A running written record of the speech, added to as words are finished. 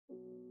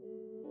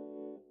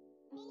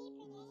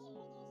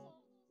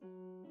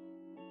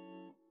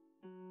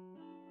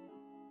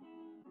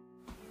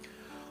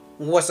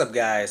What's up,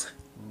 guys?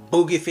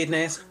 Boogie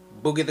Fitness,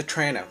 Boogie the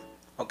trainer.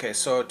 Okay,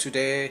 so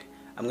today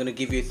I'm gonna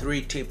give you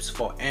 3 tips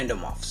for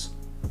endomorphs.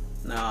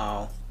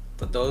 Now,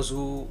 for those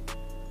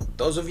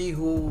of you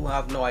who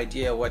have no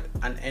idea what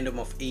an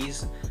endomorph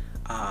is,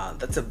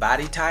 that's a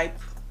body type.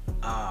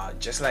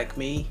 Just like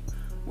me,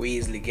 we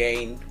easily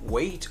gain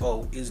weight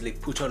or easily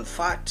put on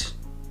fat,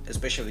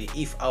 especially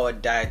if our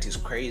diet is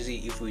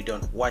crazy, if we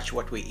don't watch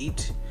what we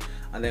eat.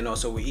 And then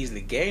also we easily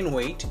gain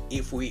weight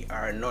if we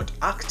are not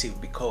active,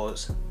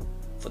 because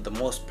for the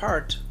most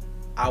part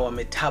our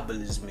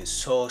metabolism is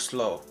so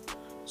slow.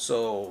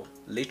 So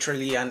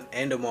literally an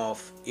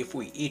endomorph, if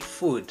we eat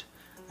food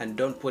and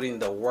don't put in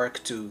the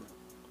work to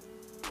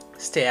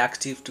stay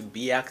active, to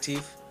be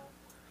active,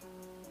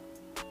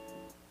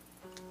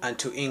 and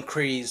to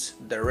increase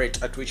the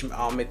rate at which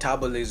our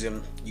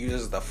metabolism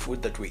uses the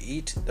food that we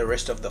eat, the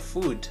rest of the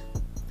food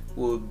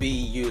will be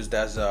used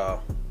as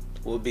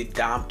will be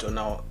dumped on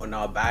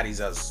our bodies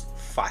as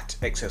fat,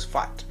 excess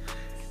fat.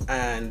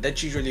 And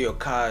that usually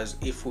occurs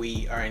if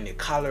we are in a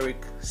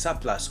caloric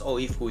surplus, or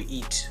if we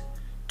eat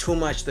too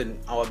much than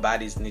our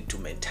bodies need to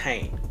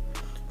maintain.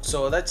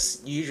 So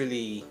that's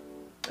usually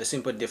a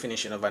simple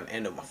definition of an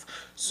endomorph.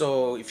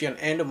 So if you're an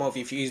endomorph,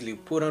 if you easily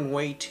put on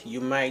weight,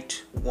 you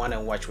might want to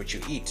watch what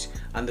you eat,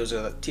 and those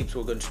are the tips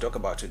we're going to talk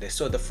about today.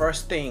 So the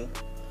first thing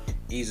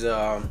is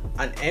an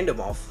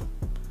endomorph,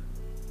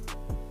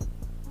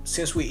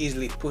 since we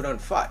easily put on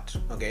fat,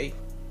 okay,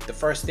 the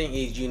first thing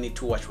is you need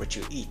to watch what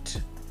you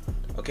eat.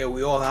 Okay,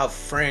 we all have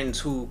friends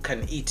who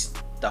can eat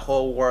the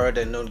whole world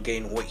and not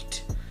gain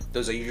weight.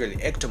 Those are usually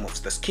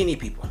ectomorphs, the skinny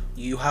people.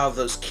 You have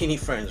those skinny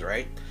friends,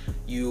 right?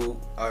 You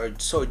are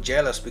so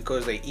jealous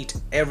because they eat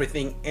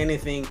everything,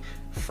 anything,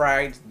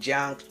 fried,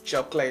 junk,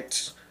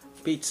 chocolate,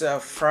 pizza,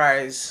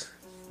 fries,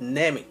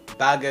 name it,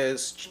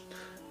 burgers,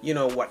 you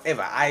know,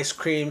 whatever, ice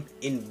cream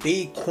in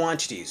big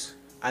quantities,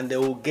 and they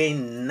will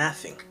gain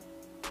nothing.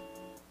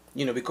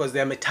 You know, because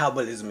their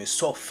metabolism is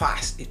so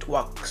fast, it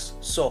works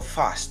so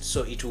fast,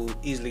 so it will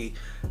easily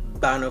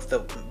burn off the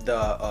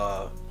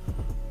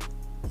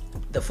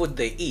food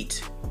they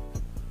eat.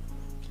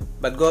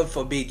 But God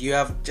forbid you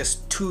have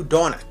just 2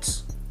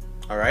 donuts,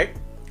 all right?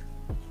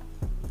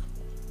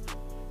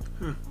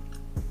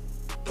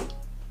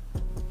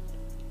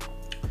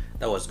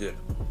 That was good.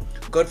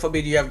 God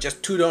forbid you have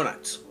just 2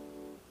 donuts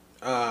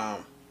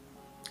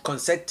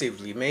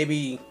consecutively,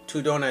 maybe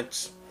 2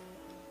 donuts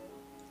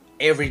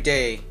every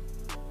day,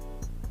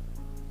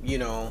 you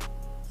know,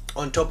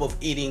 on top of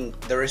eating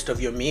the rest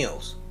of your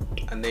meals,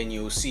 and then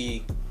you'll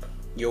see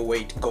your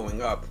weight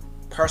going up.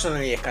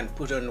 Personally, I can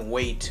put on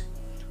weight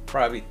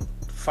probably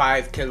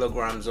 5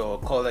 kilograms, or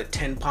call it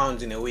 10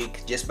 pounds in a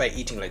week, just by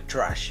eating like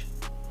trash.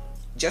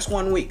 Just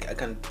 1 week I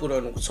can put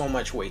on so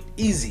much weight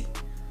easy.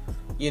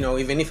 You know,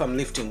 even if I'm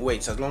lifting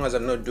weights, as long as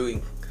I'm not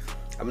doing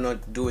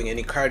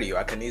any cardio,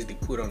 I can easily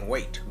put on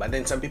weight. But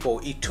then some people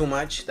will eat too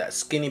much, that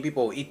skinny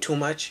people will eat too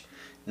much,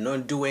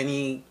 not do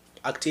any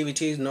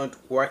activities, not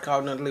work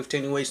out, not lift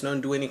any weights, not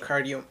do any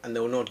cardio, and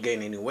they will not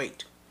gain any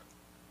weight.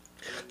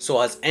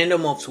 So as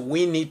endomorphs,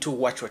 we need to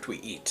watch what we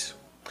eat.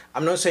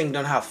 I'm not saying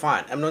don't have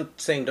fun. I'm not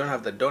saying don't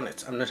have the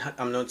donuts.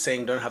 I'm not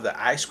saying don't have the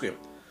ice cream.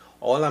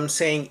 All I'm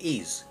saying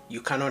is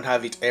you cannot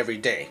have it every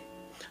day.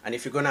 And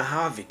if you're gonna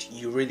have it,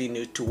 you really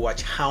need to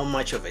watch how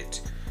much of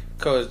it.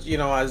 Because, you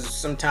know, as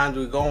sometimes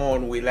we go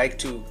on, we like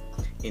to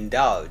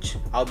indulge.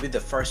 I'll be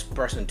the first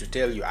person to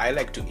tell you, I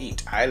like to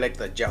eat. I like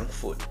the junk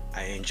food.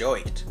 I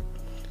enjoy it.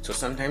 So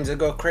sometimes I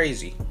go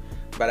crazy,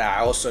 but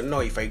I also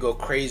know if I go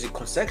crazy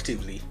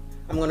consecutively,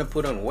 I'm gonna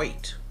put on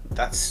weight.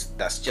 That's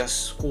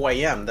just who I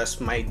am. That's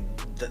my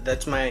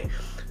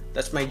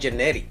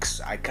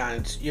genetics. I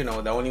can't, you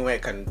know, the only way I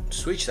can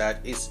switch that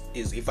is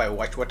if I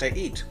watch what I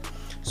eat.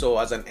 So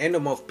as an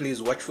endomorph,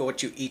 please watch for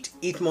what you eat.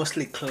 Eat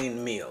mostly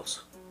clean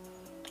meals.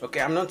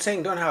 Okay, I'm not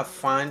saying don't have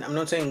fun. I'm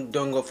not saying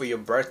don't go for your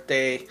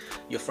birthday,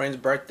 your friend's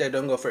birthday,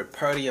 don't go for a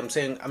party. I'm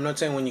not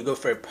saying when you go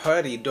for a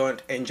party, don't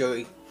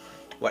enjoy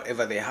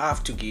whatever they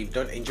have to give,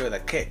 don't enjoy the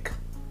cake.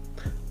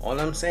 All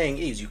I'm saying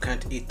is you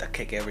can't eat the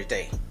cake every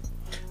day.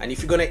 And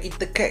if you're gonna eat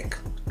the cake,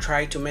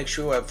 try to make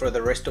sure for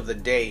the rest of the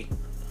day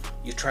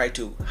you try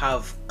to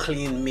have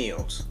clean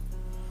meals.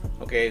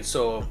 Okay,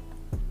 so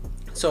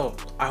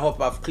I hope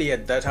I've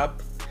cleared that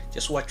up.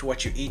 Just watch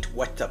what you eat,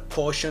 watch the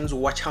portions,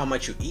 watch how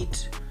much you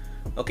eat.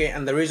 Okay,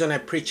 and the reason I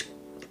preach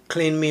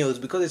clean meals,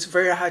 because it's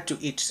very hard to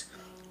eat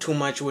too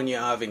much when you're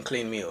having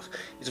clean meals.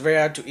 It's very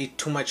hard to eat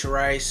too much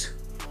rice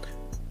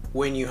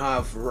when you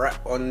have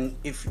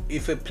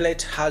if a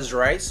plate has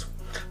rice,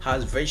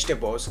 has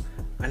vegetables,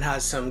 and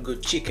has some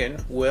good chicken,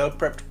 well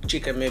prepped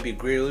chicken, maybe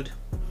grilled.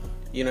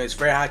 You know, it's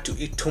very hard to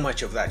eat too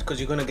much of that,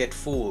 because you're gonna get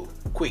full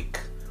quick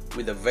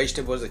with the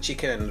vegetables, the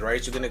chicken, and the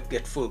rice. You're gonna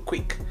get full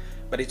quick.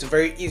 But it's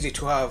very easy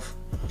to have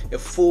a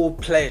full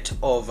plate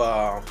of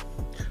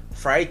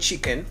fried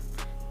chicken.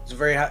 It's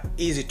very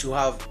easy to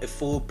have a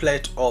full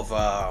plate of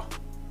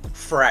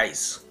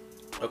fries.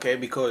 Okay,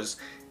 because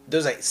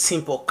those are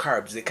simple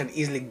carbs. They can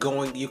easily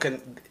go in. You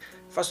can,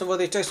 first of all,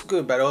 they taste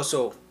good, but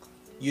also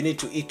you need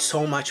to eat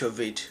so much of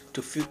it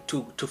to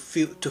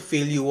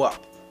fill you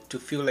up, to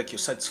feel like you're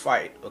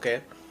satisfied.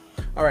 Okay.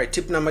 All right,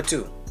 tip number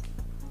 2,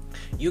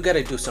 you got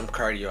to do some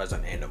cardio as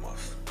an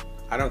endomorph.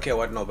 I don't care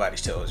what nobody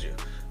tells you,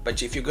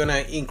 but if you're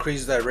gonna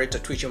increase the rate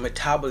at which your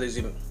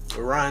metabolism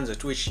runs,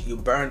 at which you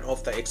burn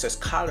off the excess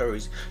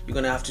calories, you're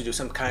gonna have to do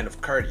some kind of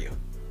cardio.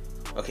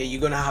 Okay,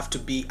 you're gonna have to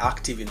be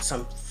active in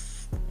some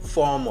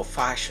form or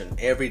fashion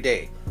every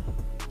day.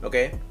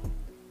 Okay,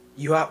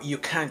 you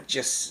can't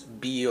just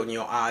be on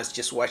your ass,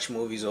 just watch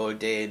movies all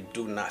day and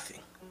do nothing.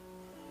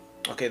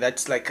 Okay,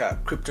 that's like a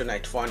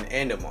kryptonite for an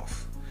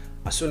endomorph.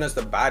 As soon as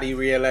the body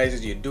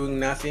realizes you're doing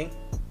nothing,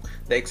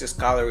 the excess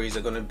calories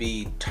are going to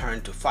be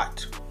turned to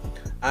fat.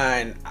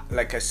 And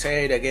like I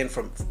said again,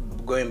 from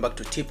going back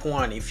to tip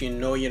 1, if you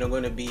know you're not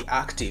going to be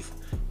active,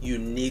 you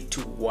need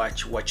to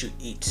watch what you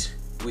eat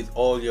with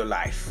all your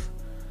life.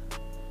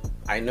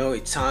 I know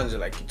it sounds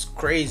like it's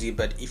crazy,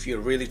 but if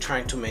you're really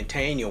trying to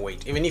maintain your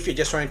weight, even if you're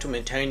just trying to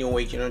maintain your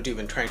weight, you're not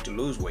even trying to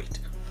lose weight,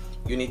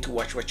 you need to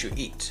watch what you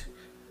eat.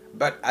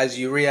 But as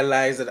you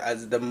realize that,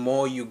 as the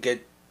more you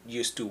get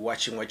used to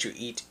watching what you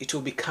eat, it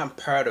will become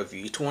part of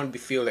you. It won't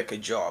feel like a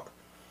job.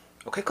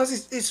 Okay,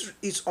 because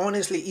it's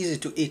honestly easy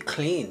to eat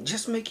clean.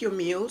 Just make your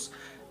meals.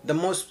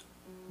 The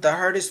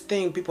hardest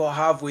thing people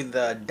have with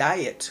the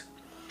diet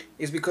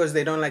is because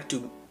they don't like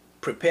to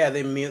prepare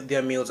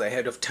their meals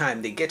ahead of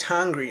time. They get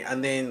hungry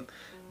and then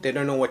they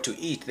don't know what to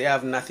eat. They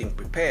have nothing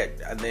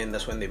prepared, and then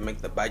that's when they make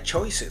the bad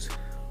choices.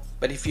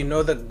 But if you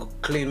know the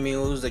clean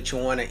meals that you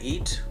want to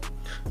eat,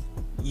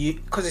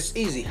 because it's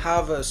easy,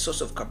 have a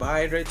source of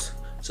carbohydrates,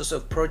 source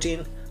of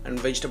protein, and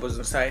vegetables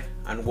inside,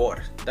 and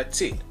water.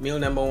 That's it. Meal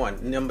number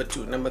 1, number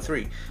 2, number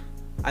 3,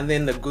 and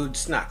then the good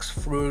snacks,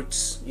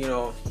 fruits,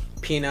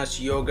 peanuts,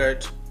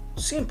 yogurt.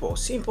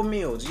 Simple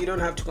meals. You don't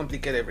have to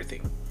complicate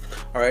everything.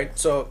 All right,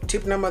 so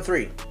tip number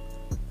 3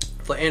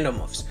 for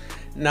endomorphs.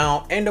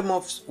 Now,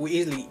 endomorphs, we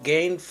easily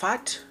gain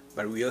fat,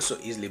 but we also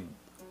easily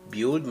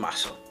build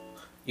muscle.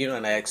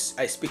 And I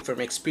speak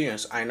from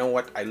experience. I know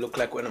what I look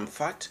like when I'm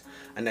fat,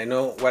 and I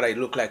know what I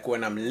look like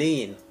when I'm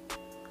lean.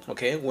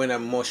 Okay, when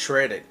I'm more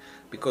shredded,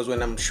 because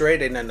when I'm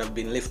shredded and I've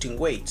been lifting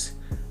weights,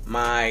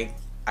 I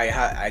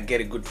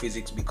get a good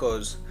physics,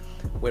 because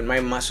when my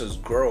muscles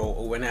grow,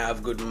 or when I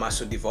have good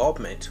muscle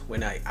development,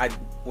 when I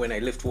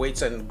lift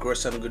weights and grow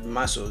some good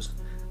muscles,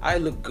 I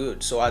look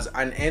good. So as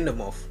an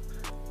endomorph,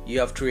 you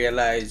have to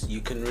realize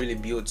you can really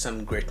build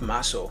some great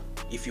muscle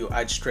if you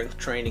add strength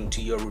training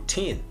to your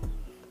routine,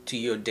 to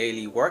your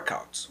daily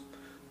workouts.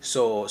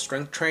 So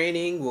strength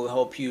training will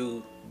help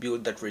you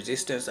build that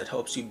resistance that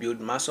helps you build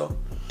muscle.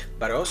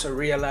 But also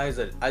realize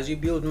that as you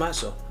build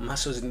muscle,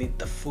 muscles need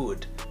the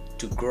food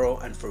to grow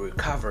and for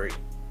recovery.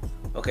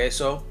 Okay,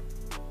 so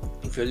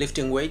if you're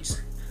lifting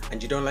weights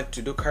and you don't like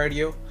to do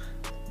cardio,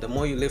 the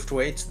more you lift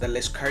weights, the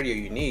less cardio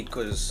you need,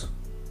 because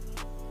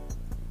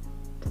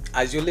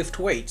as you lift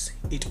weights,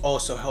 it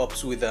also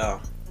helps with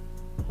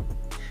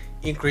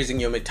increasing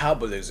your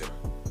metabolism.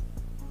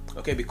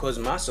 Okay, because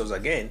muscles,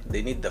 again,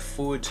 they need the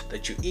food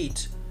that you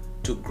eat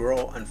to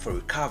grow and for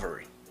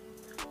recovery.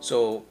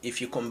 So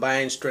if you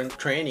combine strength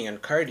training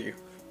and cardio,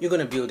 you're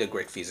going to build a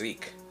great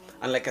physique.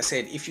 And like I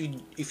said, if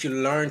you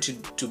learn to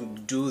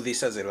do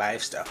this as a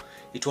lifestyle,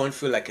 it won't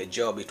feel like a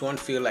job. It won't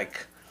feel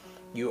like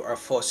you are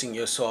forcing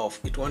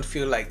yourself. It won't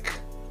feel like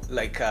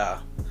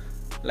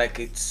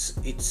it's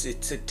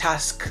a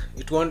task.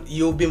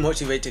 You'll be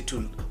motivated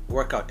to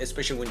work out,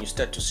 especially when you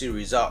start to see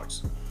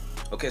results.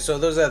 Okay, so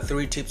those are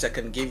 3 tips I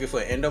can give you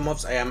for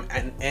endomorphs. I am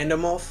an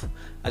endomorph,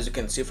 as you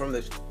can see from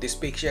this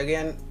picture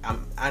again.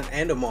 I'm an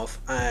endomorph,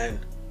 and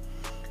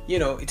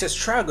it's a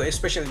struggle,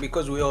 especially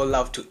because we all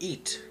love to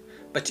eat.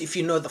 But if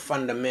you know the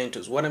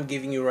fundamentals, what I'm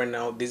giving you right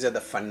now, these are the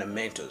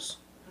fundamentals,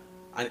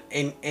 and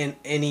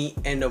any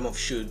endomorph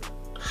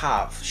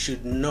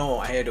should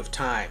know ahead of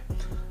time.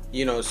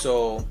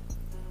 So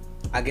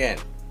again,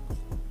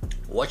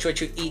 watch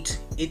what you eat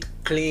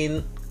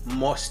clean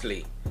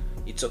mostly.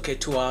 It's okay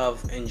to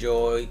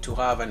enjoy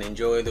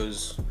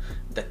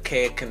the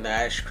cake and the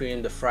ice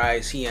cream, the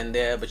fries here and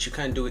there, but you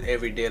can't do it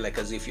every day like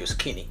as if you're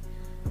skinny.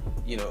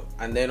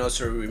 And then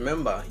also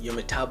remember, your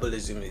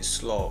metabolism is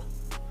slow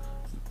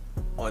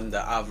on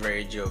the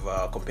average of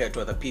compared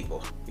to other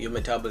people. Your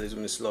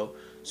metabolism is slow,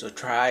 so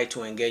try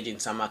to engage in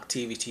some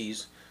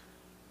activities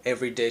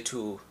every day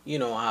to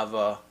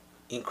have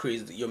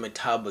increase your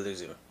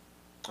metabolism.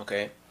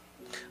 Okay,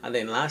 and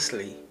then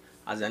lastly,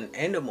 as an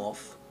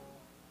endomorph,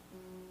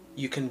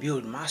 you can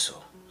build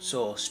muscle.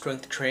 So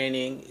strength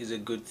training is a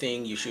good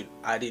thing. You should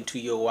add into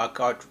your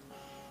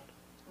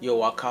daily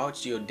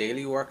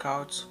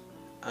workouts,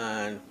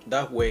 and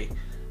that way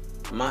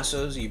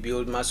you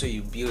build muscle,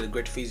 you build a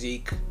great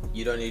physique.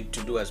 You don't need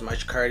to do as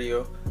much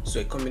cardio. So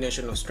a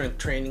combination of strength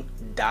training,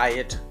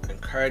 diet, and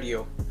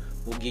cardio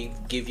will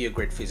give you a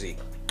great physique.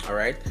 All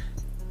right,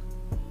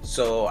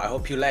 so I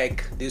hope you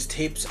like these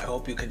tips. I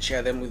hope you can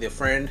share them with your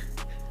friend.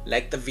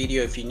 Like the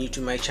video if you're new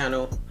to my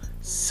channel.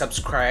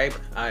 Subscribe,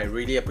 I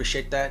really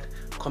appreciate that.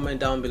 Comment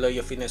down below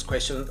your fitness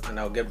questions and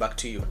I'll get back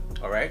to you.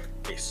 All right,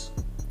 peace.